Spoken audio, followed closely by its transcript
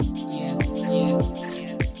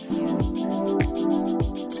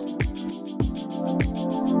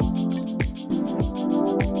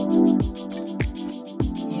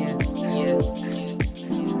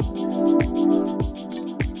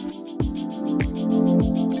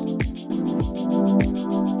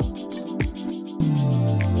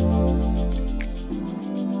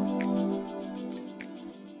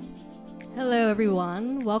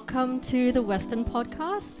everyone. Welcome to the Western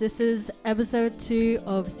Podcast. This is episode 2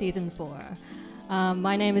 of season 4.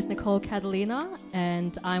 My name is Nicole Catalina,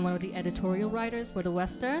 and I'm one of the editorial writers for the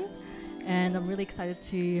Western, and I'm really excited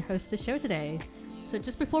to host the show today. So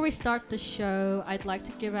just before we start the show, I'd like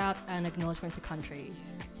to give out an acknowledgement to country.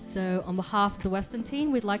 So on behalf of the Western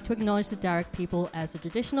team, we'd like to acknowledge the Darug people as the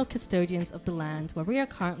traditional custodians of the land where we are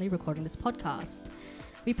currently recording this podcast.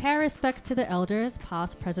 We pay our respects to the elders,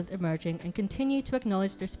 past, present, emerging, and continue to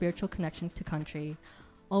acknowledge their spiritual connection to country.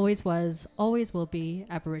 Always was, always will be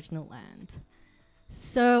Aboriginal land.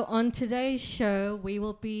 So on today's show, we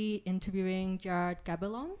will be interviewing Gerard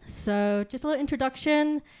Cabellon. So just a little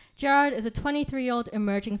introduction. Gerard is a 23-year-old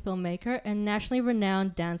emerging filmmaker and nationally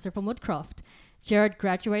renowned dancer from Woodcroft. Gerard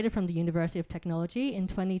graduated from the University of Technology in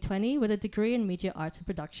 2020 with a degree in media arts and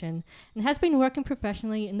production and has been working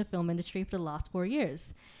professionally in the film industry for the last 4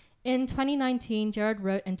 years. In 2019, Gerard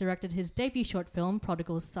wrote and directed his debut short film,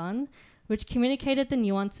 Prodigal Son, which communicated the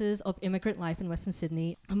nuances of immigrant life in Western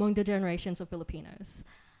Sydney among the generations of Filipinos.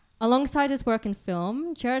 Alongside his work in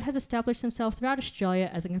film, Gerard has established himself throughout Australia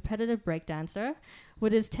as a competitive breakdancer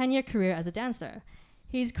with his 10-year career as a dancer.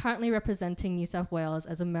 He's currently representing New South Wales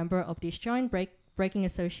as a member of the Australian Breaking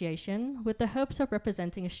Association with the hopes of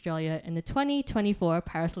representing Australia in the 2024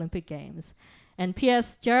 Paris Olympic Games. And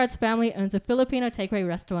P.S. Gerard's family owns a Filipino takeaway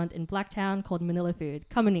restaurant in Blacktown called Manila Food.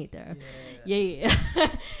 Come and eat there. Yeah.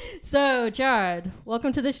 So, Gerard,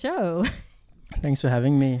 welcome to the show. Thanks for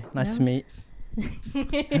having me. Nice to meet.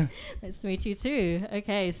 Nice to meet you too.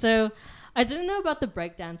 Okay, so I didn't know about the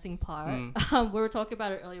breakdancing part. We were talking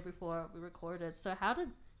about it earlier before we recorded. So how did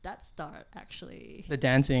that start, actually? The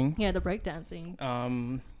dancing? Yeah, the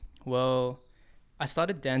breakdancing. Well, I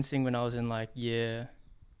started dancing when I was in like year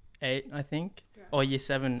 8, I think. Yeah. Or year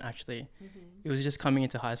 7, actually. Mm-hmm. It was just coming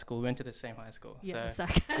into high school. We went to the same high school. Yeah, so,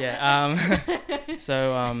 exactly. Yeah.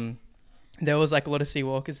 There was like a lot of sea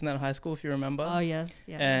walkers in that high school, if you remember. Oh, yes.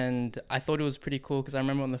 Yeah. And I thought it was pretty cool because I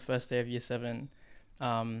remember on the first day of year 7,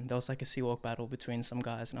 there was like a sea walk battle between some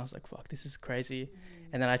guys, and I was like, fuck, this is crazy.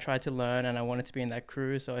 And then I tried to learn, and I wanted to be in that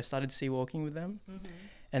crew, so I started sea walking with them.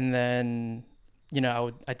 And then,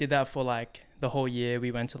 I did that for like the whole year.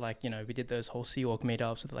 We went to like, we did those whole sea walk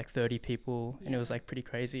meetups with like 30 people, and it was like pretty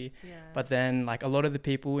crazy. Yeah. But then like a lot of the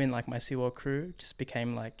people in like my sea walk crew just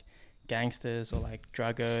became like gangsters or like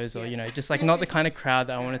druggers or just like not the kind of crowd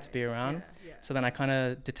that I wanted to be around. So then I kind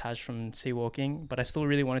of detached from sea walking, but I still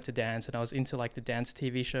really wanted to dance, and I was into like the dance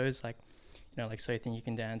TV shows, like like So You Think You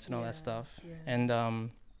Can Dance and all that stuff. And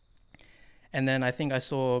then I think I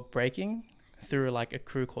saw breaking through like a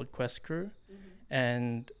crew called Quest Crew,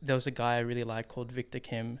 and there was a guy I really liked called Victor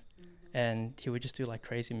Kim, and he would just do like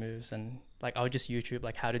crazy moves, and like I would just YouTube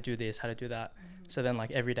like how to do this, how to do that. So then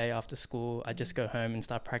like every day after school, I'd just go home and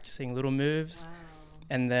start practicing little moves. Wow.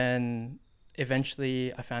 And then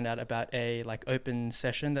eventually I found out about a like open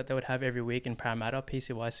session that they would have every week in Parramatta,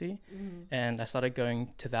 PCYC. And I started going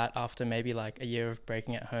to that after maybe like a year of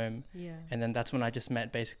breaking at home. Yeah. And then that's when I just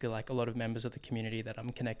met basically like a lot of members of the community that I'm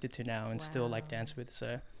connected to now and still like dance with.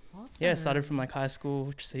 So awesome. Yeah, started from like high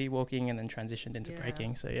school, sea walking, and then transitioned into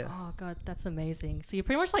breaking. So yeah. Oh God, that's amazing. So you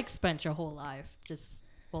pretty much like spent your whole life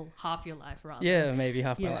half your life rather. Yeah, maybe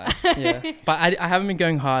half my life. Yeah. But I haven't been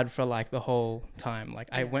going hard for like the whole time. Like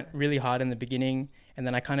I went really hard in the beginning, and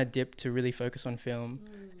then I kind of dipped to really focus on film.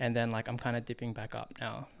 And then like I'm kind of dipping back up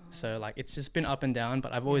now. So like it's just been up and down,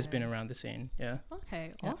 but I've always been around the scene. Yeah.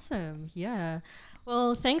 Okay, awesome. Yeah.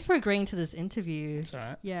 Well, thanks for agreeing to this interview. It's all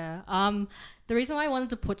right. Yeah. The reason why I wanted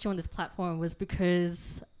to put you on this platform was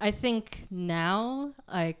because I think now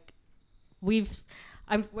like we're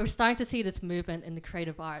starting to see this movement in the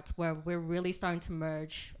creative arts where we're really starting to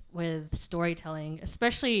merge with storytelling,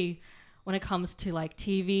 especially when it comes to like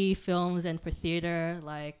TV, films, and for theater.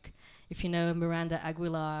 Like if you know Miranda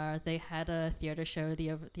Aguilar, they had a theater show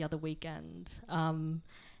the other weekend.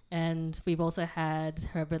 And we've also had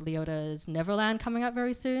Herbert Leota's Neverland coming out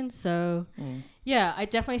very soon. So yeah, I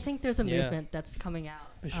definitely think there's a movement that's coming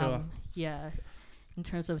out. For sure. In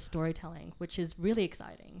terms of storytelling, which is really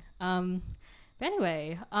exciting. But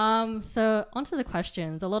anyway, so onto the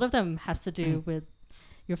questions. A lot of them has to do with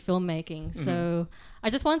your filmmaking. So I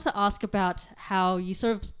just wanted to ask about how you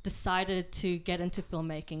sort of decided to get into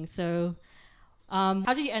filmmaking. So how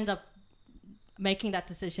did you end up making that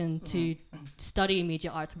decision to study media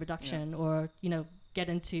arts and production or, get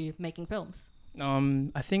into making films?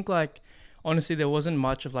 I think like honestly, there wasn't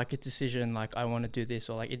much of like a decision like I want to do this,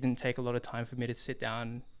 or like it didn't take a lot of time for me to sit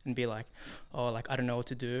down and be like, oh, like I don't know what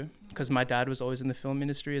to do, because my dad was always in the film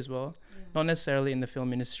industry as well. Not necessarily in the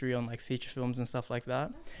film industry on like feature films and stuff like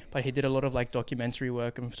that, but he did a lot of like documentary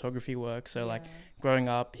work and photography work. So like growing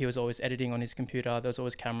up, he was always editing on his computer. There was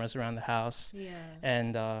always cameras around the house.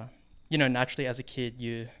 And you know, naturally as a kid,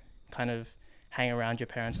 you kind of hang around your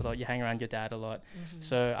parents a lot. You hang around your dad a lot.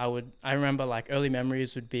 So I remember like early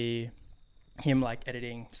memories would be him like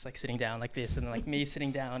editing, just like sitting down like this, and then like me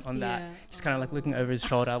sitting down on that, just kind of like looking over his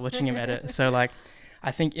shoulder, watching him edit. So like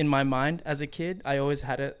I think in my mind as a kid, I always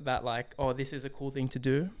had it that like, oh, this is a cool thing to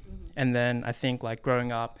do. And then I think like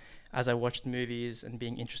growing up, as I watched movies and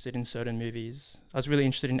being interested in certain movies, I was really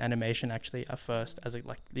interested in animation actually at first as a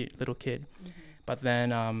like little kid. But then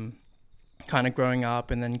kind of growing up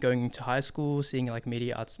and then going into high school, seeing like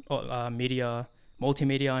media arts,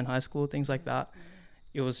 multimedia in high school, things like that.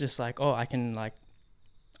 It was just like, oh, I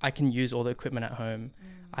can use all the equipment at home.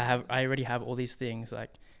 I already have all these things. Like,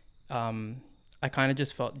 I kind of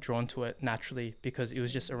just felt drawn to it naturally because it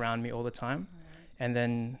was just around me all the time. And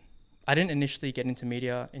then I didn't initially get into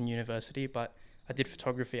media in university, but I did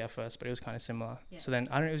photography at first, but it was kind of similar. So then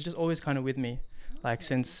I don't know, it was just always kind of with me, like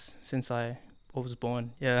since I was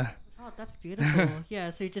born. Yeah. Oh, that's beautiful. Yeah.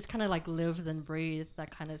 So you just kind of like lived and breathed that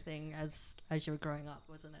kind of thing as you were growing up,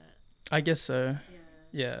 wasn't it? I guess so.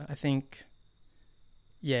 Yeah, I think,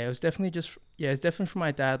 it was definitely it's definitely from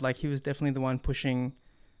my dad. Like he was definitely the one pushing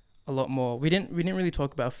a lot more. We didn't really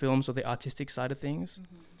talk about films or the artistic side of things.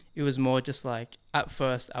 It was more just like, at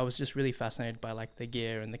first I was just really fascinated by like the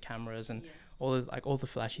gear and the cameras and all the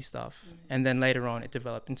flashy stuff. And then later on it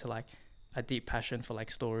developed into like a deep passion for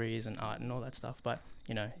like stories and art and all that stuff. But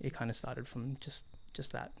you know, it kind of started from just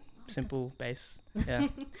that simple base. Yeah.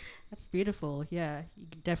 That's beautiful. Yeah, you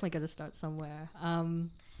definitely got to start somewhere.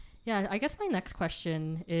 I guess my next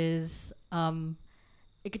question is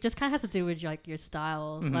it just kind of has to do with like your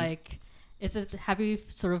style. Like, have you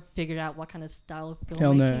sort of figured out what kind of style of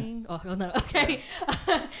filmmaking? Hell no. Okay.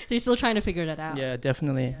 So you're still trying to figure that out? Yeah,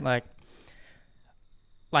 definitely. Like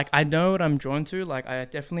I know what I'm drawn to. Like I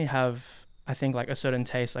definitely have, I think like a certain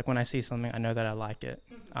taste. Like when I see something, I know that I like it.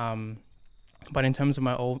 But in terms of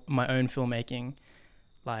my own filmmaking,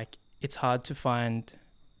 like it's hard to find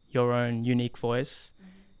your own unique voice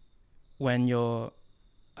when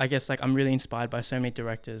I guess like I'm really inspired by so many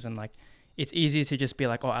directors, and like it's easy to just be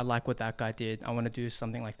like, oh, I like what that guy did, I want to do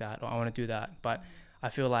something like that, or I want to do that. But I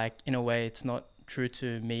feel like in a way it's not true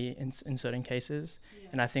to me in certain cases.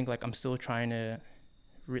 And I think like I'm still trying to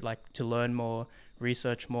to learn more,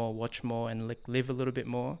 research more, watch more, and like live a little bit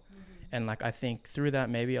more. And like I think through that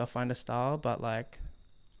maybe I'll find a style, but like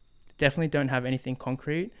definitely don't have anything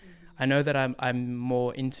concrete. I know that I'm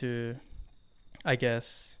more into, I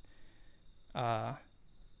guess,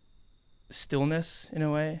 stillness in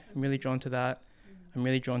a way. I'm really drawn to that. I'm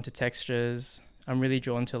really drawn to textures. I'm really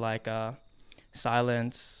drawn to like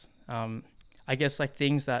silence. I guess like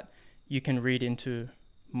things that you can read into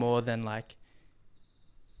more than like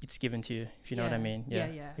it's given to you, if you know what I mean.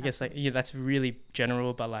 Yeah. I guess like that's really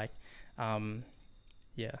general, but like No,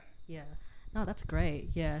 that's great.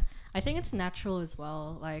 I think it's natural as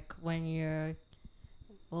well, like when you're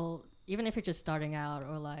even if you're just starting out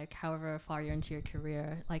or like however far you're into your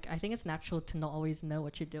career, like I think it's natural to not always know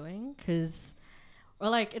what you're doing, it's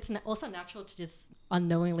also natural to just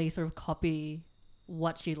unknowingly sort of copy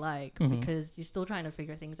what you like, because you're still trying to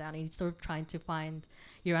figure things out and you're sort of trying to find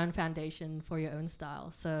your own foundation for your own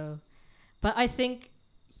style. So but I think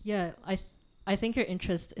I think your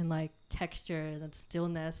interest in like textures and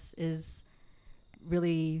stillness is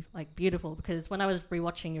really like beautiful, because when I was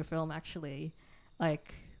rewatching your film, actually,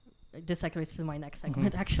 like this segues to my next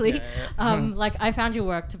segment, actually, like I found your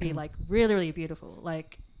work to be like really, really beautiful.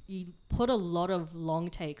 Like you put a lot of long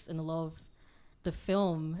takes in a lot of the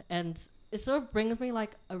film, and it sort of brings me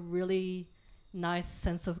like a really nice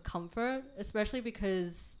sense of comfort, especially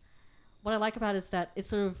because what I like about it is that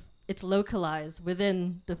it's localized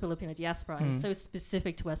within the Filipino diaspora. It's so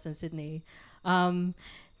specific to Western Sydney.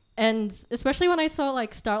 And especially when I saw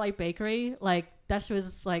like Starlight Bakery, like that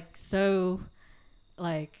was like so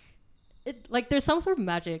like it like there's some sort of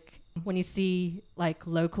magic when you see like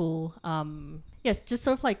local just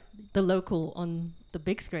sort of like the local on the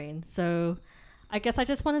big screen. So I guess I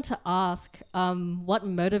just wanted to ask what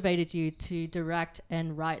motivated you to direct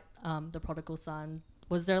and write The Prodigal Son?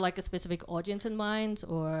 Was there like a specific audience in mind,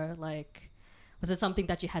 or like was it something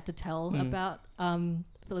that you had to tell about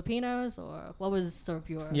Filipinos, or what was sort of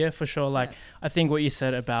your... Yeah, for sure. Like I think what you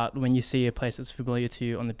said about when you see a place that's familiar to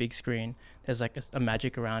you on the big screen, there's like a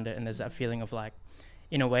magic around it, and there's that feeling of like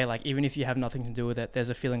in a way, like even if you have nothing to do with it, there's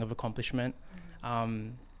a feeling of accomplishment.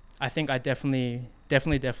 I think I definitely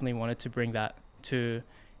wanted to bring that to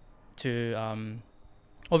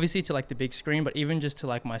obviously to like the big screen, but even just to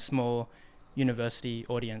like my small university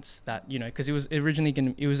audience, that, you know, because it was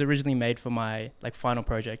originally made for my like final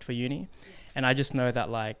project for uni. And I just know that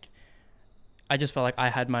like I just felt like I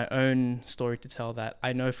had my own story to tell, that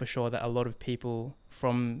I know for sure that a lot of people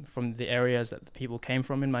from the areas that the people came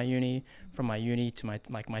from in my uni, from my uni to my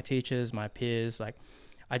like my teachers, my peers, like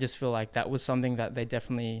I just feel like that was something that they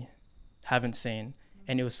definitely haven't seen.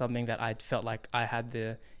 And it was something that I felt like I had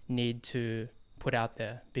the need to put out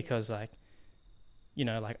there, because like, you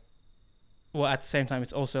know, like, well, at the same time,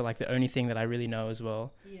 it's also like the only thing that I really know as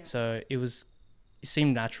well. So it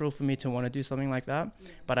seemed natural for me to want to do something like that.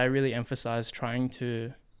 But I really emphasized trying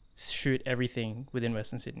to shoot everything within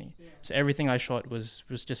Western Sydney. So everything I shot was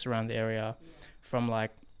just around the area, from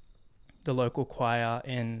like the local choir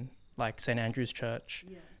in like St. Andrew's Church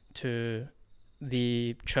to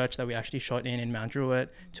the church that we actually shot in Mount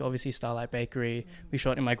Druitt, to obviously Starlight Bakery. We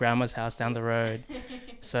shot in my grandma's house down the road.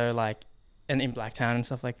 So like, and in Blacktown and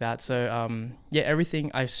stuff like that. So yeah,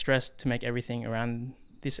 everything I stressed to make everything around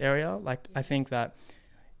this area. Like I think that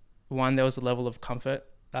one, there was a level of comfort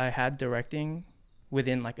I had directing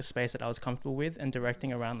within like a space that I was comfortable with, and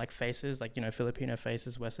directing around like faces, like, you know, Filipino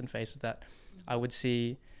faces, Western faces that I would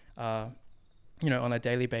see you know, on a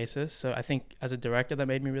daily basis. So I think as a director, that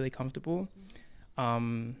made me really comfortable.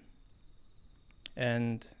 And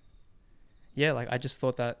yeah, like I just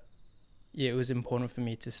thought that it was important for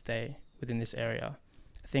me to stay within this area.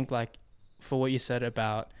 I think like for what you said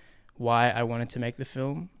about why I wanted to make the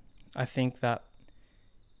film, I think that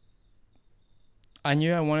I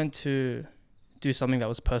knew I wanted to do something that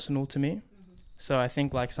was personal to me. So I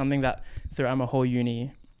think like something that throughout my whole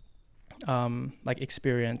uni like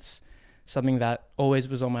experience, something that always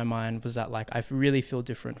was on my mind was that like I really feel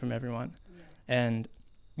different from everyone. And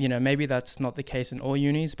you know, maybe that's not the case in all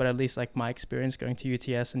unis, but at least like my experience going to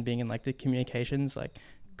UTS and being in like the communications like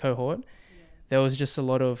cohort, there was just a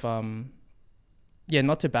lot of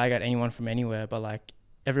not to bag at anyone from anywhere, but like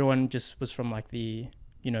everyone just was from like the,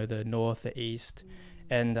 you know, the north, the east,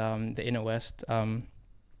 and the inner west.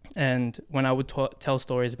 And when I would tell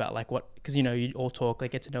stories about like what, because you know, you all talk, they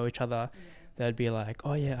get to know each other. They'd be like,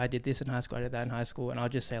 oh yeah, I did this in high school, I did that in high school. And I'll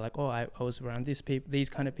just say like, oh, I was around these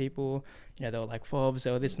kind of people. You know, they were like fobs,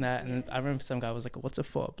 they were this and that. And I remember some guy was like, what's a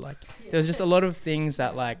fob? Like there was just a lot of things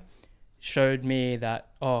that like showed me that,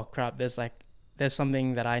 oh crap, there's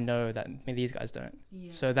something that I know that these guys don't.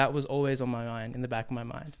 So that was always on my mind, in the back of my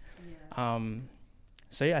mind.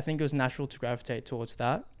 So yeah, I think it was natural to gravitate towards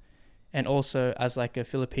that. And also as like a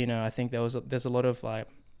Filipino, I think there's a lot of like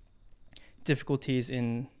difficulties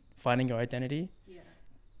in finding your identity,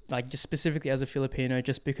 like just specifically as a Filipino,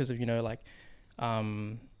 just because of, you know, like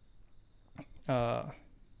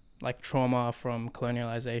trauma from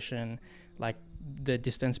colonialization, like the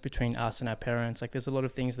distance between us and our parents. Like there's a lot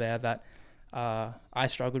of things there that I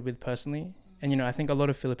struggled with personally. And, you know, I think a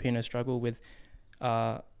lot of Filipinos struggle with,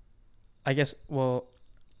 I guess, well,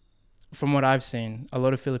 from what I've seen, a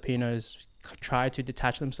lot of Filipinos try to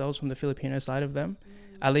detach themselves from the Filipino side of them.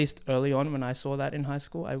 At least early on when I saw that in high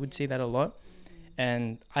school, I would see that a lot.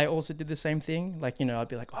 And I also did the same thing. Like, you know, I'd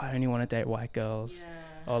be like, oh, I only want to date white girls.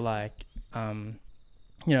 Or like, you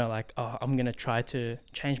know, like, oh, I'm going to try to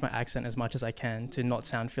change my accent as much as I can to not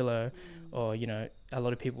sound philo. Or, you know, a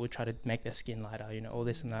lot of people would try to make their skin lighter, you know, all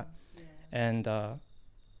this and that. And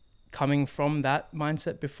coming from that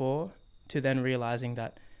mindset before to then realizing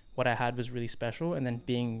that what I had was really special, and then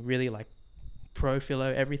being really like pro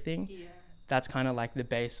philo everything. That's kind of like the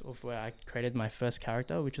base of where I created my first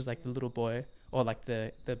character, which was like the little boy, or like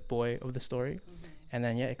the boy of the story. And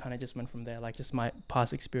then, yeah, it kind of just went from there. Like just my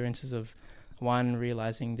past experiences of one,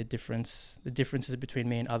 realizing the differences between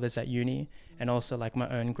me and others at uni, and also like my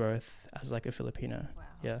own growth as like a Filipino.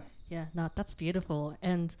 Yeah, no, that's beautiful.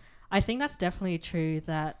 And I think that's definitely true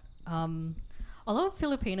that a lot of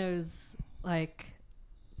Filipinos, like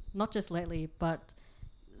not just lately, but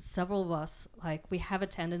several of us, like we have a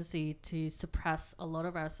tendency to suppress a lot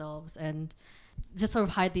of ourselves and just sort of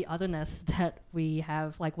hide the otherness that we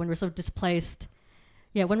have. Like when we're sort of displaced,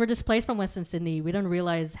 when we're displaced from Western Sydney, we don't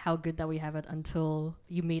realize how good that we have it until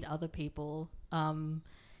you meet other people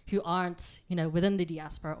who aren't, you know, within the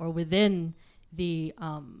diaspora or within the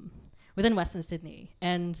within Western Sydney.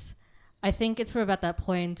 And I think it's sort of at that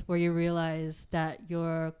point where you realize that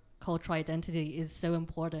your cultural identity is so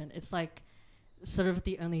important. It's like sort of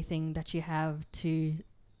the only thing that you have to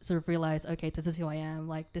sort of realize, okay, this is who I am.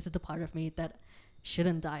 Like this is the part of me that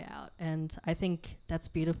shouldn't die out. And I think that's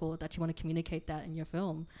beautiful that you want to communicate that in your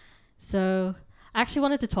film. So I actually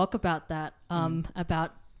wanted to talk about that,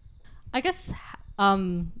 about, I guess,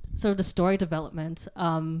 sort of the story development,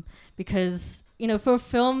 because, you know, for a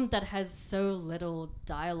film that has so little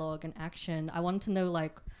dialogue and action, I wanted to know,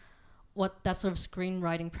 like, what that sort of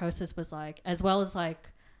screenwriting process was like, as well as, like,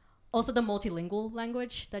 also the multilingual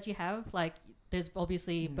language that you have. Like, there's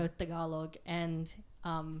obviously both Tagalog and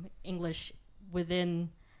English within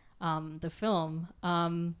the film.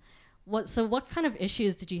 What kind of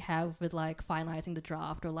issues did you have with, like, finalizing the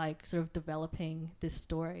draft or, like, sort of developing this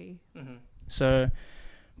story? So,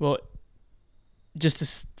 well, just to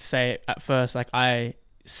say at first, like, I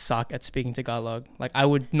suck at speaking Tagalog. Like, I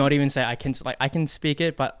would not even say I can speak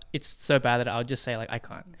it, but it's so bad that I would just say, like, I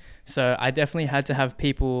can't. So I definitely had to have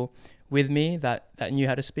people with me that knew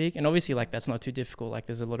how to speak. And obviously, like, that's not too difficult. Like,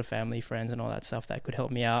 there's a lot of family, friends and all that stuff that could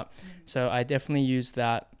help me out. So I definitely used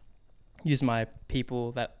my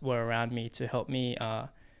people that were around me to help me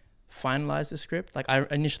finalize the script. Like, I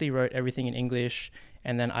initially wrote everything in English,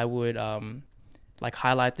 and then I would like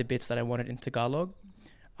highlight the bits that I wanted in Tagalog.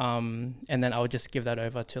 And then I would just give that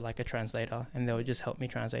over to, like, a translator, and they would just help me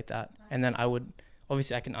translate that. And then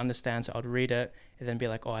obviously I can understand, so I'd read it and then be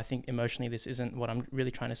like, oh, I think emotionally this isn't what I'm really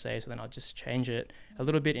trying to say. So then I'll just change it a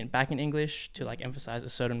little bit back in English to, like, emphasize a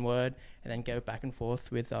certain word, and then go back and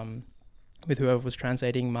forth with whoever was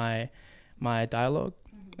translating my dialogue.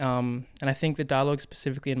 And I think the dialogue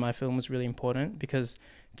specifically in my film was really important, because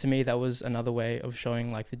to me that was another way of showing,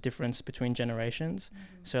 like, the difference between generations.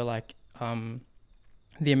 So, like,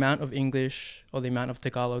 the amount of English or the amount of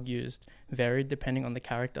Tagalog used varied depending on the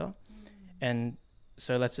character. And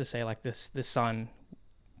so let's just say, like, the son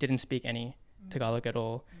didn't speak any Tagalog at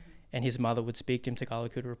all, and his mother would speak to him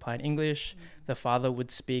Tagalog, who would reply in English. The father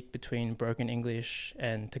would speak between broken English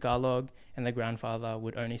and Tagalog, and the grandfather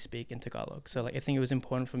would only speak in Tagalog. So, like, I think it was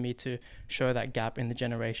important for me to show that gap in the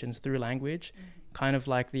generations through language, kind of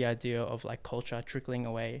like the idea of, like, culture trickling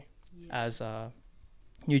away as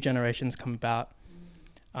new generations come about.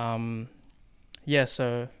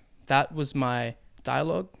 So that was my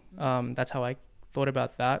dialogue. That's how I thought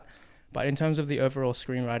about that. But in terms of the overall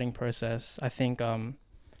screenwriting process, I think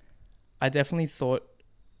I definitely thought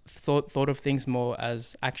of things more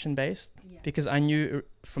as action based, because I knew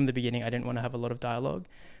from the beginning I didn't want to have a lot of dialogue.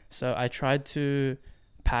 So I tried to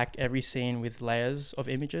pack every scene with layers of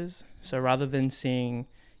images. So rather than seeing,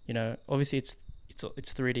 you know, obviously it's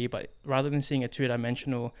 3D, but rather than seeing a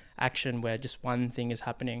two-dimensional action where just one thing is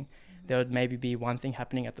happening, there would maybe be one thing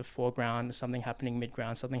happening at the foreground, something happening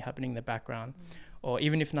mid-ground, something happening in the background. Or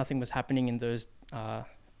even if nothing was happening in those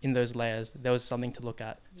layers, there was something to look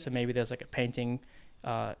at. So maybe there's, like, a painting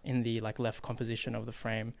in the, like, left composition of the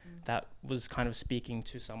frame that was kind of speaking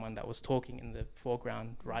to someone that was talking in the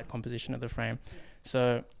foreground right composition of the frame.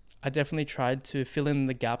 So I definitely tried to fill in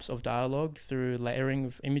the gaps of dialogue through layering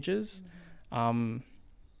of images. And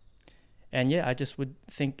yeah, I just would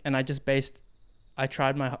think, and I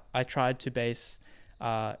tried to base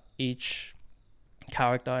each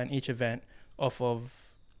character and each event off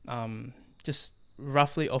of just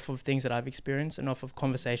roughly off of things that I've experienced and off of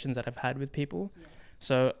conversations that I've had with people.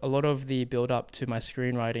 So a lot of the build up to my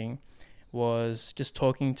screenwriting was just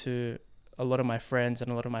talking to a lot of my friends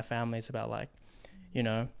and a lot of my families about, like, you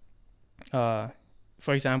know,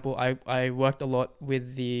 for example, I worked a lot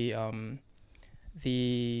with the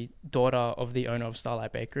daughter of the owner of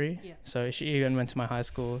Starlight Bakery. So she even went to my high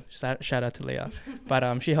school. Shout out to Leah.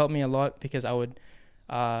 But she helped me a lot, because I would,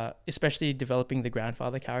 especially developing the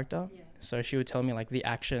grandfather character. So she would tell me, like, the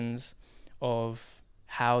actions of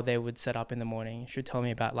how they would set up in the morning. She would tell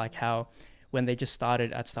me about, like, how when they just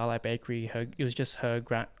started at Starlight Bakery, it was just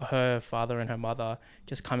her father and her mother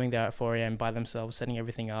just coming there at 4 a.m. by themselves, setting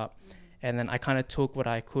everything up. And then I kind of took what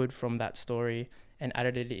I could from that story and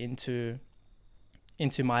added it into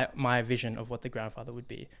my vision of what the grandfather would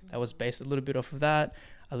be. That was based a little bit off of that,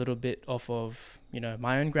 a little bit off of, you know,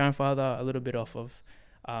 my own grandfather, a little bit off of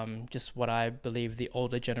just what I believe the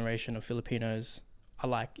older generation of Filipinos are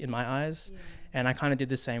like in my eyes. And I kind of did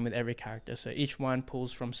the same with every character. So each one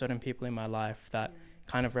pulls from certain people in my life that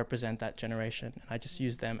kind of represent that generation. And I just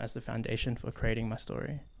use them as the foundation for creating my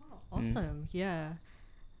story. Oh, awesome. Yeah.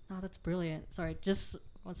 Oh, that's brilliant. Sorry, just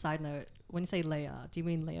one side note. When you say Leia, do you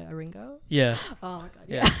mean Leia Aringo? Yeah. Oh my god.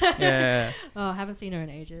 Yeah. Yeah. Oh, I haven't seen her in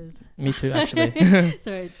ages. Me too, actually.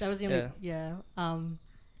 Sorry, that was the only. Yeah.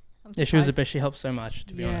 She was the best. She helped so much,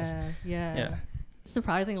 to be honest. Yeah. It's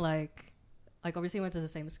surprising, like obviously we went to the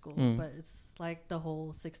same school, but it's like the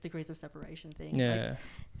whole 6 degrees of separation thing. Yeah. Like,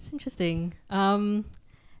 it's interesting. Anyway,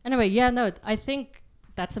 I think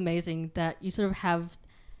that's amazing that you sort of have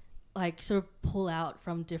like sort of pull out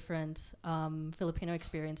from different Filipino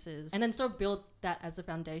experiences and then sort of build that as the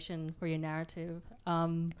foundation for your narrative.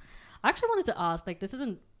 I actually wanted to ask, like, this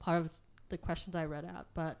isn't part of the questions I read out,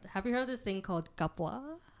 but have you heard of this thing called kapwa?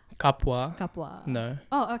 Kapwa? Kapwa. No.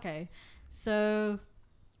 Oh, okay. So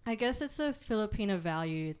I guess it's a Filipino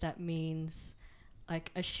value that means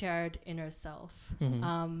like a shared inner self.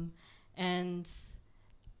 And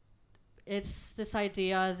it's this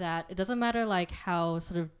idea that it doesn't matter like how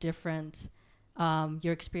sort of different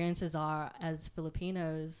your experiences are as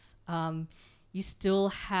Filipinos, you still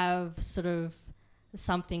have sort of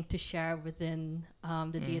something to share within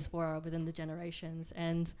the diaspora, within the generations.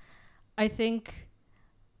 And I think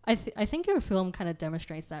your film kind of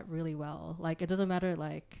demonstrates that really well. Like, it doesn't matter,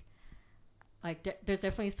 like there's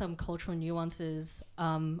definitely some cultural nuances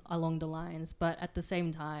along the lines, but at the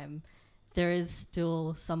same time, there is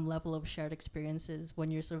still some level of shared experiences when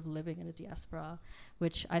you're sort of living in a diaspora,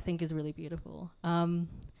 which I think is really beautiful.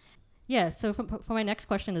 So for my next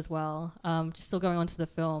question as well, just still going on to the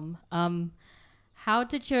film, how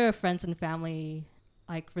did your friends and family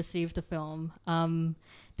like receive the film?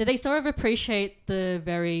 Did they sort of appreciate the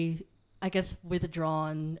very, I guess,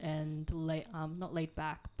 withdrawn and not laid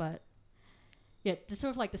back, but yeah, just sort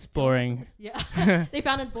of like the boring. Yeah, they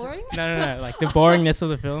found it boring. No, like the boringness of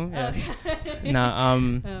the film. Yeah.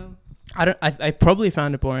 No, I probably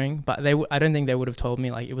found it boring, but I don't think they would have told me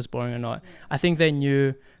like it was boring or not. I think they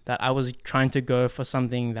knew that I was trying to go for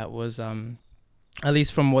something that was, at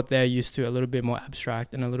least from what they're used to, a little bit more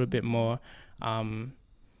abstract and a little bit more, of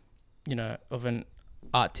an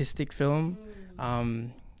artistic film.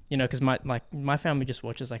 Because my family just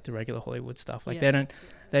watches like the regular Hollywood stuff. Like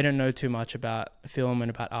they don't know too much about film and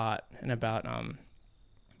about art and about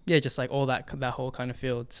just like all that whole kind of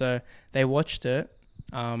field. So they watched it,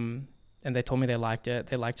 and they told me they liked it.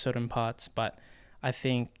 They liked certain parts, but I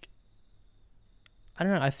think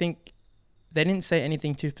they didn't say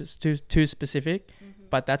anything too specific.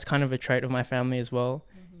 But that's kind of a trait of my family as well,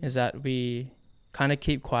 is that we kind of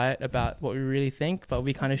keep quiet about what we really think, but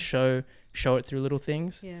we kind of show it through little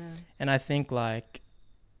things. Yeah. And I think like,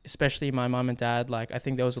 especially my mom and dad, like I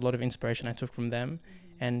think there was a lot of inspiration I took from them.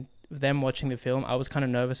 And them watching the film, I was kind of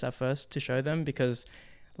nervous at first to show them, because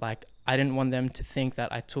like I didn't want them to think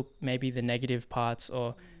that I took maybe the negative parts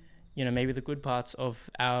or maybe the good parts of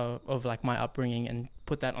like my upbringing and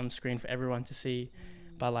put that on screen for everyone to see.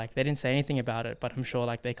 But like they didn't say anything about it, but I'm sure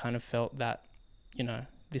like they kind of felt that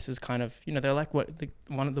this is kind of, they're like, what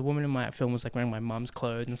one of the women in my film was like wearing my mom's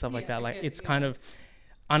clothes and stuff like that. Like it's kind of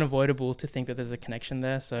unavoidable to think that there's a connection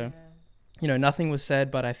there. So, nothing was said,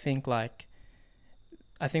 but I think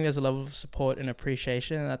there's a level of support and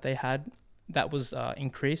appreciation that they had that was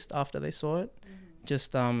increased after they saw it.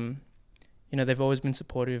 Just, they've always been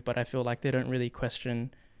supportive, but I feel like they don't really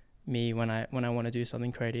question me when I want to do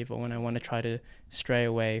something creative or when I want to try to stray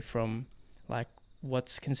away from like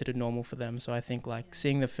what's considered normal for them. So I think like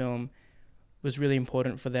seeing the film was really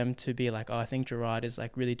important for them to be like, oh, I think Gerard is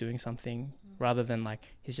like really doing something, rather than like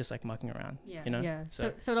he's just like mucking around. Yeah.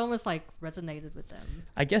 So it almost like resonated with them.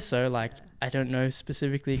 I guess so. Like I don't know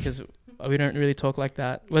specifically, because we don't really talk like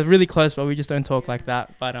that. We're really close, but we just don't talk like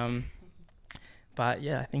that. But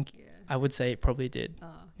yeah, I think I would say it probably did.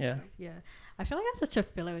 Yeah. I feel like that's such a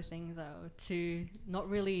filler thing though, to not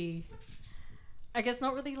really like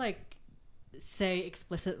say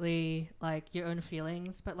explicitly like your own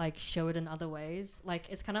feelings, but like show it in other ways. Like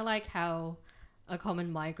it's kind of like how a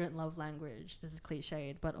common migrant love language, this is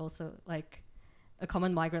cliched, but also like a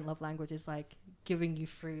common migrant love language is like giving you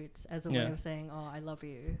fruit as a way of saying, oh, I love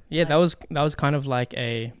you. Yeah, like, that was kind of like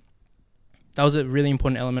that was a really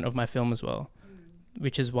important element of my film as well,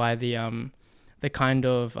 which is why the kind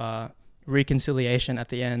of reconciliation at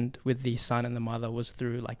the end with the son and the mother was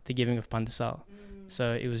through like the giving of pandesal.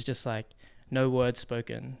 So it was just like no words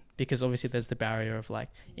spoken, because obviously there's the barrier of like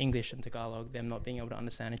English and Tagalog, them not being able to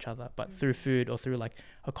understand each other, but through food or through like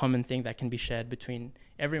a common thing that can be shared between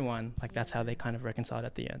everyone, like that's how they kind of reconciled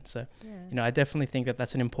at the end. So I definitely think that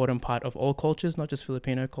that's an important part of all cultures, not just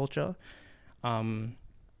Filipino culture. And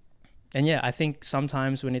I think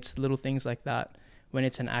sometimes when it's little things like that, when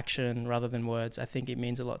it's an action rather than words, I think it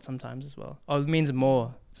means a lot sometimes as well. Or it means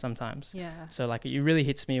more sometimes. Yeah. So like it really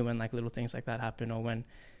hits me when like little things like that happen, or when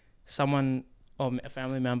someone or a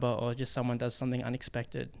family member or just someone does something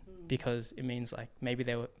unexpected, because it means like maybe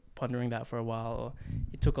they were pondering that for a while, or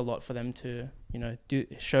it took a lot for them to,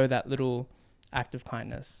 show that little act of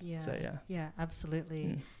kindness. Yeah. So Yeah,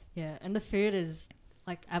 absolutely. Yeah. And the food is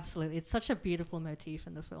like, absolutely. It's such a beautiful motif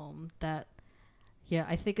in the film that,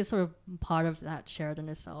 I think it's sort of part of that shared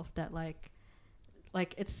inner self, that like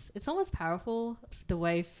like it's almost powerful the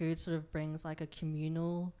way food sort of brings like a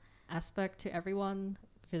communal aspect to everyone,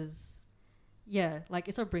 because like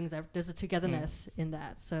it sort of brings there's a togetherness in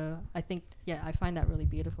that. So I think I find that really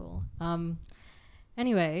beautiful.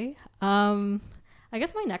 Anyway, I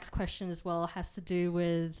guess my next question as well has to do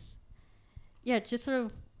with just sort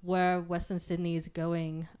of where Western Sydney is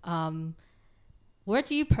going. Where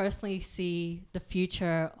do you personally see the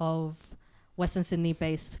future of Western Sydney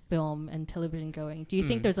based film and television going? Do you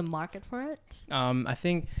think there's a market for it? I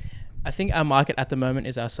think our market at the moment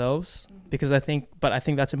is ourselves, because I think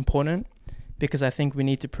that's important, because I think we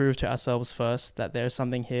need to prove to ourselves first that there's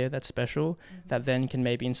something here that's special, that then can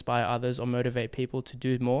maybe inspire others or motivate people to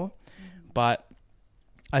do more. But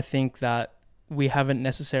I think that we haven't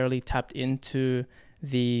necessarily tapped into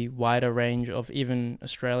the wider range of even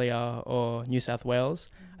Australia or New South Wales.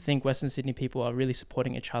 I think Western Sydney people are really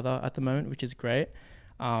supporting each other at the moment, which is great.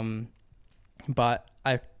 But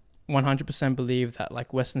I 100% believe that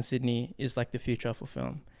like Western Sydney is like the future for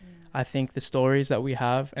film. I think the stories that we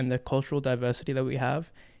have and the cultural diversity that we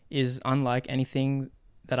have is unlike anything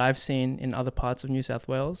that I've seen in other parts of New South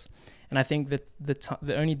Wales. And I think that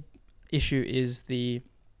the only issue is the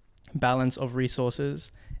balance of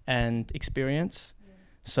resources and experience.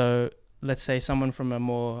 So let's say someone from a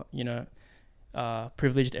more,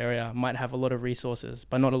 privileged area might have a lot of resources,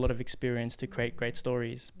 but not a lot of experience to create great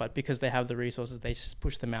stories. But because they have the resources, they just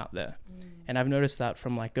push them out there. And I've noticed that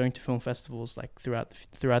from like going to film festivals, like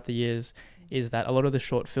throughout the years, is that a lot of the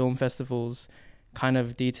short film festivals kind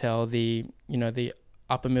of detail the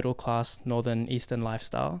upper middle class, northern eastern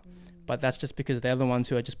lifestyle. But that's just because they're the ones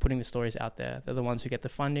who are just putting the stories out there. They're the ones who get the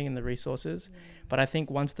funding and the resources. But I think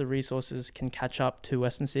once the resources can catch up to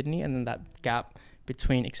Western Sydney, and then that gap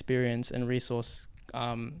between experience and resource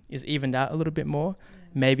is evened out a little bit more,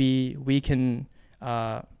 maybe we can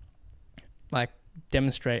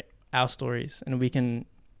demonstrate our stories, and we can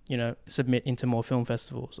submit into more film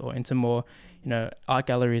festivals or into more art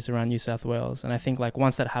galleries around New South Wales. And I think like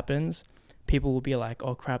once that happens, people will be like,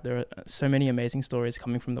 oh crap, there are so many amazing stories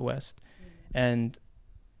coming from the West. And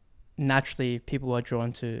naturally people are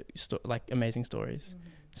drawn to amazing stories.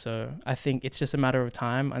 So I think it's just a matter of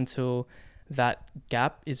time until that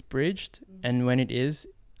gap is bridged. And when it is,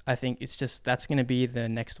 I think that's going to be the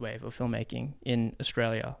next wave of filmmaking in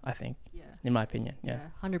Australia, I think, in my opinion.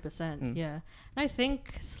 100%. Yeah. And I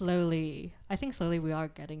think slowly we are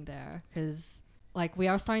getting there, because like we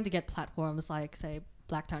are starting to get platforms like, say,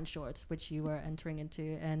 Blacktown Shorts, which you were entering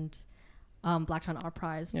into, and Blacktown Art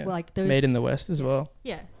Prize, like those made in the West as well.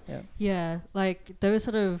 Like those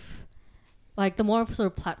sort of like the more sort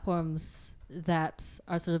of platforms that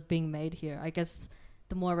are sort of being made here, I guess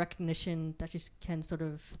the more recognition that you can sort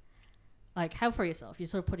of like have for yourself. You're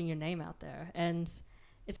sort of putting your name out there, and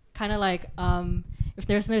it's kind of like if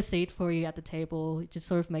there's no seat for you at the table, just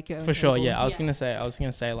sort of make your own for table. sure. I was gonna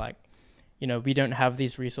say like we don't have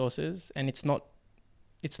these resources, and it's not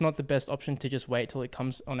the best option to just wait till it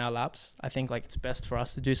comes on our laps. I think like it's best for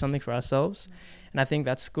us to do something for ourselves. And I think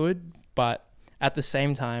that's good. But at the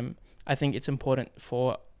same time, I think it's important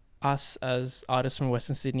for us as artists from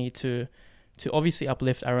Western Sydney to obviously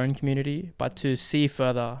uplift our own community, but to see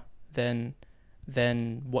further than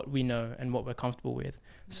what we know and what we're comfortable with.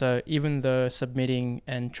 So even though submitting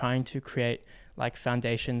and trying to create like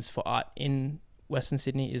foundations for art in Western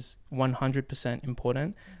Sydney is 100%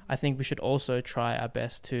 important, I think we should also try our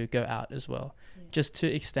best to go out as well, just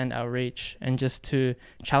to extend our reach and just to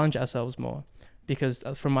challenge ourselves more. Because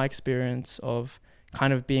from my experience of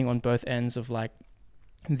kind of being on both ends of like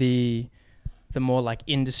the more like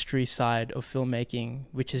industry side of filmmaking,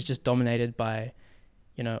 which is just dominated by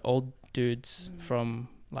old dudes from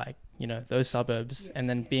like those suburbs, and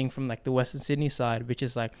then being from like the Western Sydney side, which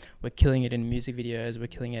is like we're killing it in music videos, we're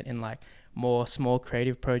killing it in like more small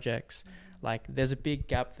creative projects. Like there's a big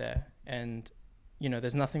gap there, and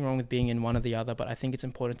there's nothing wrong with being in one or the other, but I think it's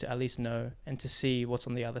important to at least know and to see what's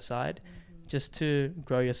on the other side, just to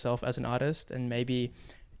grow yourself as an artist and maybe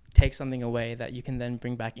take something away that you can then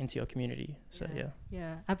bring back into your community. So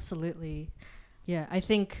yeah, absolutely.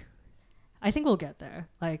 I think we'll get there.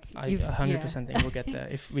 Like I 100% think we'll get there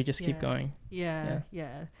if we just keep going.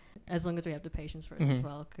 As long as we have the patience for it as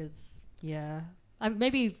well, because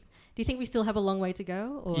maybe do you think we still have a long way to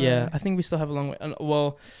go? Or? Yeah, I think we still have a long way.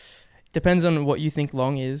 Well, depends on what you think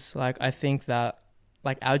long is. Like I think that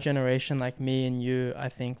like our generation, like me and you, I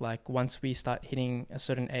think like once we start hitting a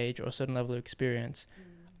certain age or a certain level of experience,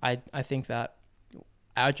 I think that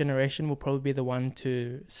our generation will probably be the one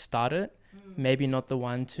to start it. Maybe not the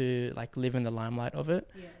one to like live in the limelight of it,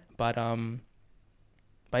 but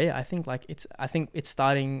but yeah, I think it's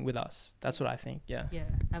starting with us. That's what I think. Yeah. Yeah,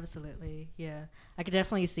 absolutely. Yeah, I could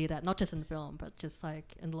definitely see that, not just in film, but just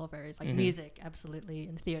like in a lot of areas, like music, absolutely,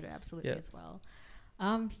 and theater, absolutely as well.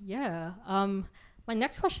 My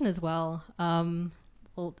next question as well.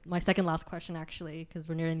 Well, my second last question actually, because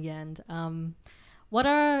we're nearing the end. What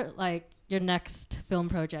are like your next film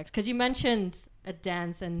projects? Because you mentioned a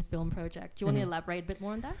dance and film project. Do you want to elaborate a bit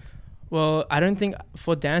more on that? Well, I don't think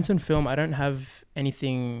for dance and film, I don't have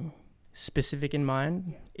anything specific in mind.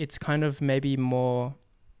 Yeah. It's kind of maybe more,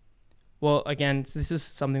 well, again, this is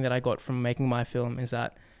something that I got from making my film, is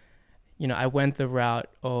that, you know, I went the route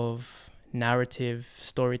of narrative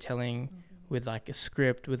storytelling with like a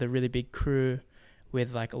script, with a really big crew,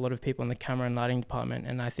 with like a lot of people in the camera and lighting department.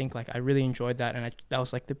 And I think like I really enjoyed that. And that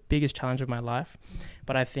was like the biggest challenge of my life.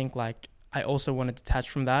 But I think like I also want to detach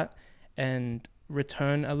from that and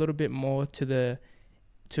return a little bit more to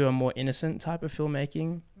a more innocent type of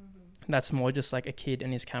filmmaking. That's more just like a kid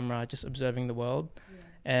and his camera just observing the world.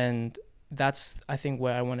 And that's, I think,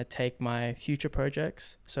 where I want to take my future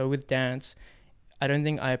projects. So with dance, I don't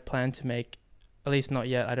think I plan to make, at least not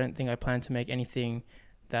yet, I don't think I plan to make anything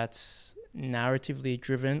that's narratively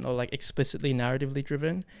driven or like explicitly narratively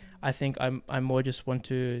driven. I think I more just want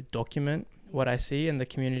to document what I see in the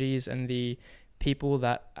communities and the people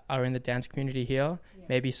that are in the dance community here.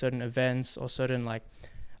 Maybe certain events or certain like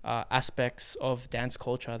aspects of dance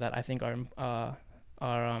culture that I think are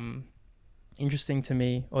interesting to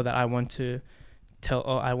me, or that I want to tell,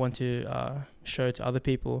 or I want to show to other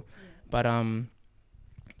people. But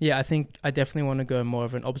I think I definitely want to go more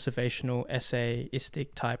of an observational,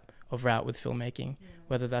 essayistic type of route with filmmaking,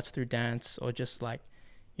 whether that's through dance or just like,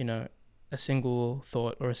 you know, a single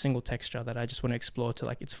thought or a single texture that I just want to explore to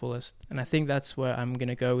like its fullest. And I think that's where I'm going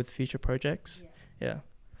to go with future projects. Yeah.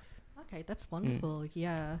 Okay, that's wonderful.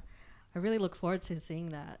 Yeah. I really look forward to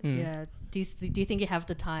seeing that. Yeah. Do you think you have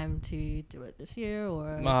the time to do it this year,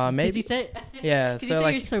 or maybe? You said, yeah. So you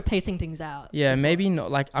like, you're sort of pacing things out. Yeah, before. Maybe not.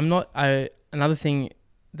 Like another thing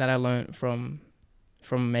that I learned from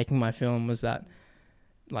making my film was that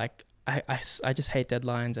like I just hate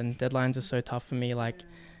deadlines, and deadlines are so tough for me. Like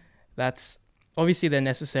that's obviously they're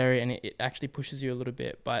necessary, and it actually pushes you a little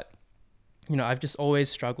bit, but you know, I've just always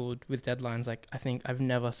struggled with deadlines. Like I think I've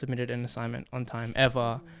never submitted an assignment on time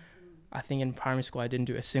ever. I think in primary school I didn't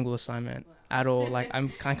do a single assignment at all. Like I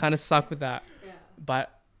kind of suck with that.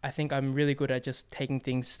 But I think I'm really good at just taking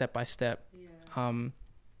things step by step, and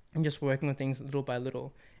just working on things little by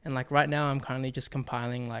little. And like right now I'm currently just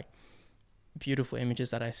compiling like beautiful images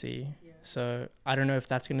that I see. So I don't know if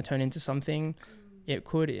that's going to turn into something. It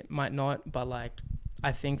could, it might not. But like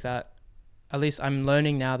I think that at least I'm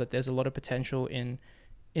learning now that there's a lot of potential in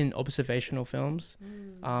observational films,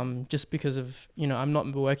 just because of, you know, I'm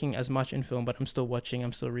not working as much in film, but I'm still watching,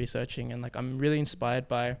 I'm still researching, and like I'm really inspired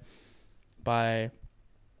by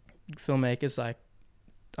filmmakers like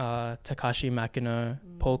Takashi Makino,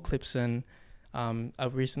 Paul Clipson.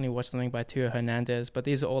 I've recently watched something by Tio Hernandez, but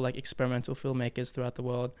these are all like experimental filmmakers throughout the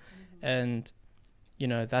world. And you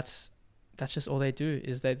know, that's just all they do,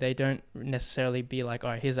 is that they don't necessarily be like,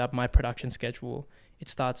 all right, here's my production schedule, it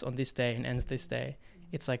starts on this day and ends this day.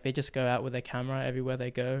 It's like they just go out with their camera everywhere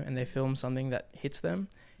they go and they film something that hits them.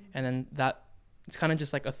 And then that, it's kind of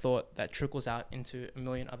just like a thought that trickles out into a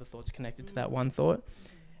million other thoughts connected to that one thought.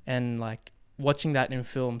 And like watching that in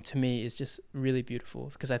film to me is just really beautiful,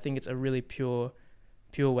 because I think it's a really pure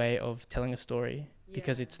way of telling a story,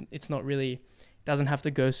 because it's not really, doesn't have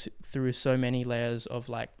to go through so many layers of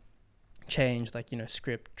like change, like, you know,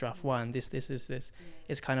 script, draft one, this.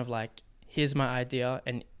 It's kind of like, here's my idea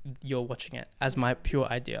and you're watching it as my pure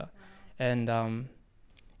idea. And I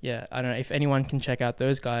don't know if anyone can check out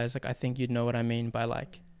those guys, like I think you'd know what I mean by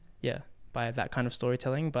like, by that kind of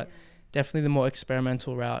storytelling. But definitely the more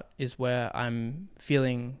experimental route is where I'm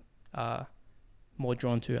feeling more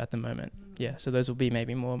drawn to at the moment. So those will be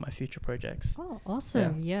maybe more of my future projects. Oh,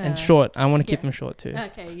 awesome. And short, I want to keep them short too.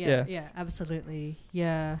 Okay. Absolutely.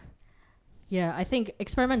 I think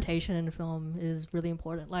experimentation in film is really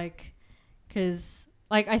important, like, because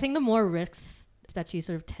like I think the more risks that you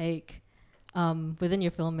sort of take within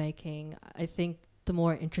your filmmaking, I think the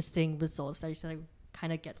more interesting results that you sort of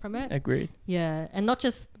kind of get from it. Agreed. And not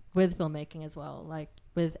just with filmmaking as well, like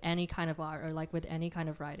with any kind of art or like with any kind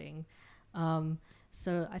of writing.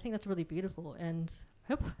 So I think that's really beautiful, and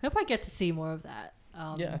hope I get to see more of that.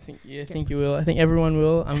 I think you will. I think everyone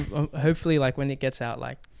will. I'm hopefully, like when it gets out,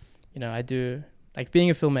 like, you know, I do, like being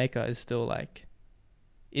a filmmaker is still like,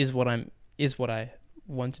 is what I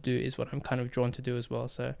want to do, is what I'm kind of drawn to do as well.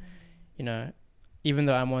 So, you know, even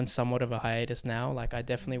though I'm on somewhat of a hiatus now, like I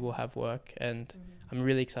definitely will have work, and I'm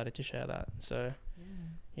really excited to share that. So,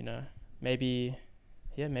 you know, maybe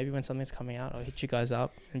when something's coming out, I'll hit you guys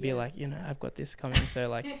up and be like, you know, I've got this coming. So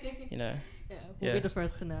like, you know, we'll be the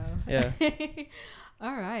first to know. Yeah.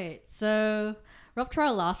 All right. So we're up to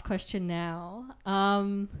our last question now.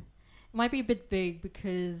 It might be a bit big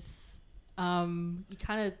because you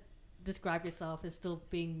kind of describe yourself as still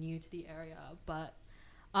being new to the area, but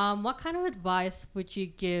what kind of advice would you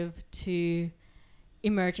give to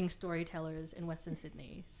emerging storytellers in Western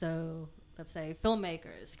Sydney? So let's say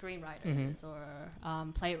filmmakers, screenwriters, or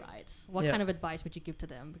playwrights. What kind of advice would you give to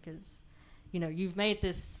them? Because, you know, you've made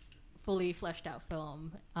this fully fleshed out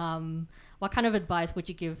film. What kind of advice would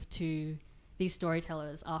you give to these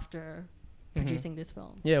storytellers after producing this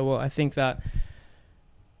film? Yeah, well, I think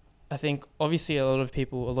obviously a lot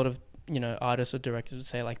of you know, artists or directors would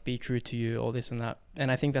say like, be true to you, all this and that.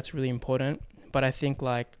 And I think that's really important. But I think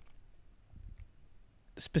like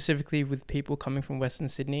specifically with people coming from Western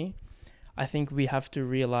Sydney, I think we have to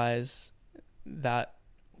realize that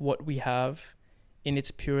what we have in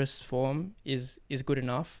its purest form is good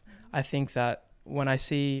enough. I think that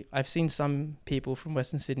I've seen some people from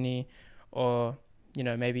Western Sydney, or, you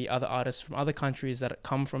know, maybe other artists from other countries that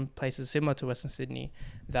come from places similar to Western Sydney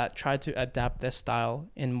that try to adapt their style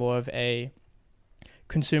in more of a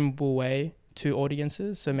consumable way to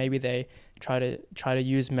audiences. So maybe they try to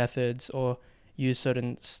use methods or use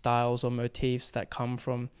certain styles or motifs that come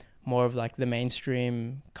from more of like the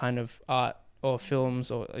mainstream kind of art or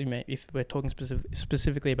films, or if we're talking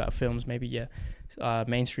specifically about films, maybe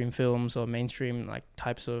mainstream films or mainstream like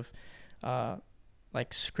types of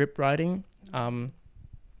like script writing.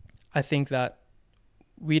 I think that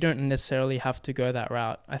we don't necessarily have to go that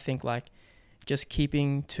route. I think like just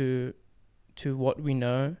keeping to what we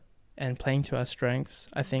know and playing to our strengths,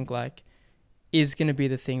 I think like is going to be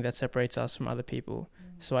the thing that separates us from other people.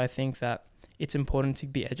 So I think that it's important to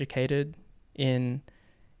be educated in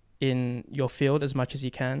your field as much as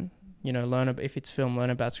you can. You know, if it's film,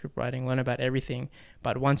 learn about script writing, learn about everything.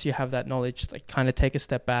 But once you have that knowledge, like kind of take a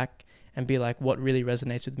step back and be like, what really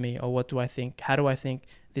resonates with me, or how do I think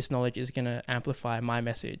this knowledge is going to amplify my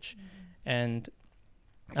message? And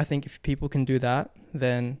I think if people can do that,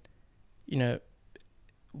 then, you know,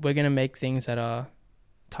 we're going to make things that are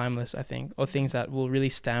timeless, I think, or things that will really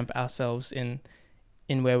stamp ourselves in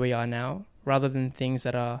where we are now, rather than things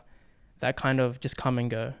that kind of just come and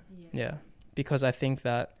go. Yeah. Because I think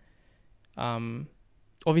that,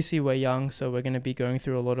 obviously we're young, so we're going to be going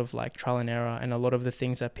through a lot of like trial and error, and a lot of the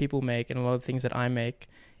things that people make and a lot of things that I make,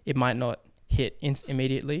 it might not hit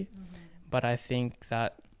immediately. But I think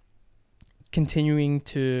that continuing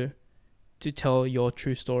to tell your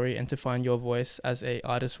true story and to find your voice as a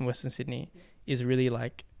artist from Western Sydney is really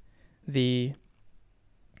like the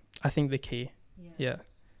key. Yeah.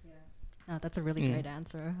 Oh, that's a really great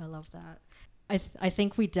answer. I love that. I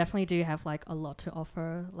think we definitely do have like a lot to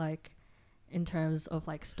offer, like in terms of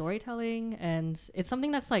like storytelling, and it's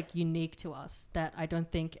something that's like unique to us that I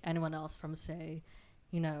don't think anyone else from, say,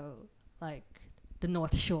 you know, like the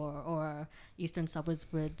North Shore or Eastern Suburbs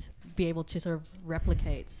would be able to sort of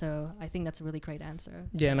replicate. So I think that's a really great answer.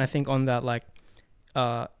 Yeah, and I think on that, like,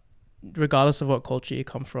 regardless of what culture you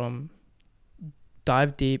come from,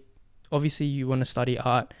 dive deep. Obviously, you want to study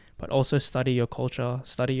art, but also study your culture,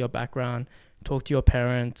 study your background, talk to your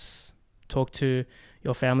parents, talk to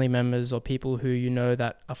your family members or people who you know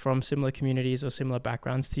that are from similar communities or similar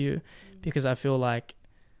backgrounds to you, because I feel like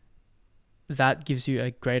that gives you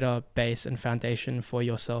a greater base and foundation for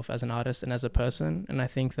yourself as an artist and as a person. And I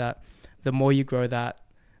think that the more you grow that,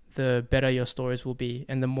 the better your stories will be,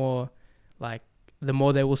 and the more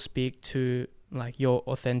they will speak to like your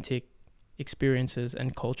authentic experiences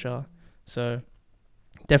and culture. So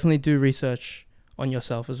definitely do research on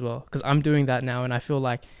yourself as well, because I'm doing that now, and I feel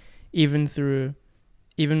like even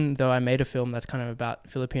though I made a film that's kind of about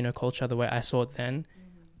Filipino culture the way I saw it then,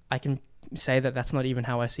 I can say that that's not even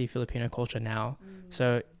how I see Filipino culture now.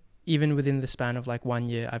 So even within the span of like 1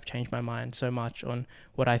 year, I've changed my mind so much on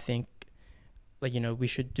what I think, like, you know, we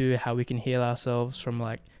should do, how we can heal ourselves from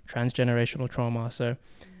like transgenerational trauma. So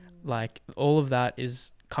like all of that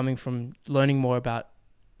is coming from learning more about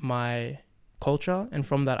my culture, and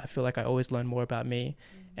from that I feel like I always learn more about me,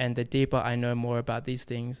 and the deeper I know more about these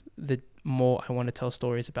things, the more I want to tell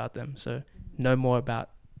stories about them. So know more about,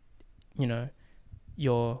 you know,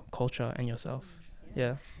 your culture and yourself.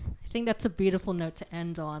 Yeah. I think that's a beautiful note to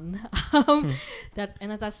end on.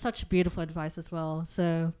 That's such beautiful advice as well.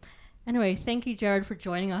 So Anyway, thank you, Gerard, for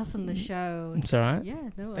joining us on the show. It's all right. Yeah,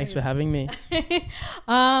 no worries. Thanks for having me.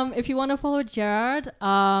 If you want to follow Gerard,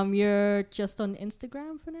 you're just on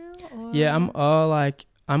Instagram for now? Or? Yeah, I'm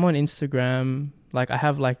on Instagram. Like I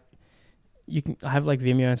have like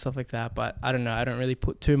Vimeo and stuff like that, but I don't know. I don't really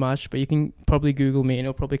put too much, but you can probably Google me and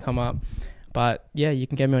it'll probably come up. But yeah, you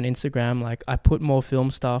can get me on Instagram. Like I put more film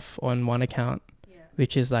stuff on one account,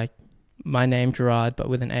 which is like my name Gerard, but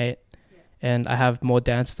with an 8. And I have more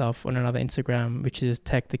dance stuff on another Instagram, which is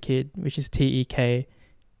Tech the Kid, which is TEKTHEKID.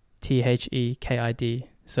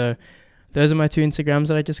 So those are my 2 Instagrams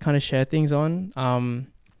that I just kind of share things on.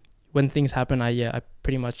 When things happen, I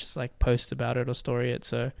pretty much just like post about it or story it.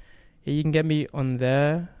 So yeah, you can get me on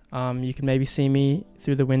there. You can maybe see me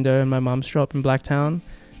through the window in my mum's shop in Blacktown.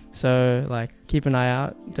 So like keep an eye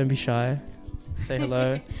out. Don't be shy. Say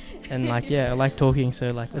hello. And like, yeah, I like talking. So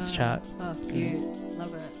like, let's chat. Oh, cute.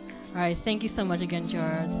 Love it. All right. Thank you so much again,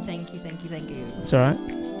 Gerard. Thank you. It's all right.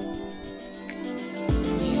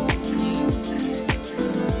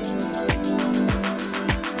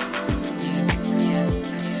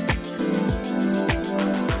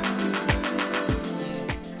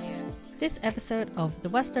 This episode of The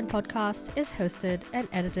Western Podcast is hosted and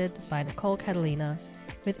edited by Nicole Catalina,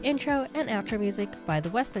 with intro and outro music by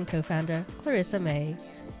The Western co-founder Clarissa May.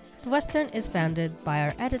 The Western is founded by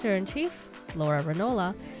our editor-in-chief, Laura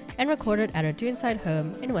Ranola, and recorded at our Doonside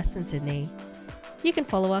home in Western Sydney. You can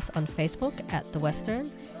follow us on Facebook at The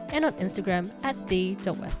Western and on Instagram at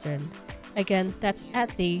the.western. Again, that's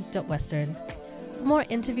at the.western. For more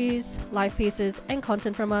interviews, live pieces, and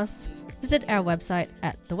content from us, visit our website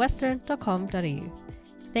at thewestern.com.au.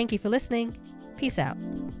 Thank you for listening. Peace out.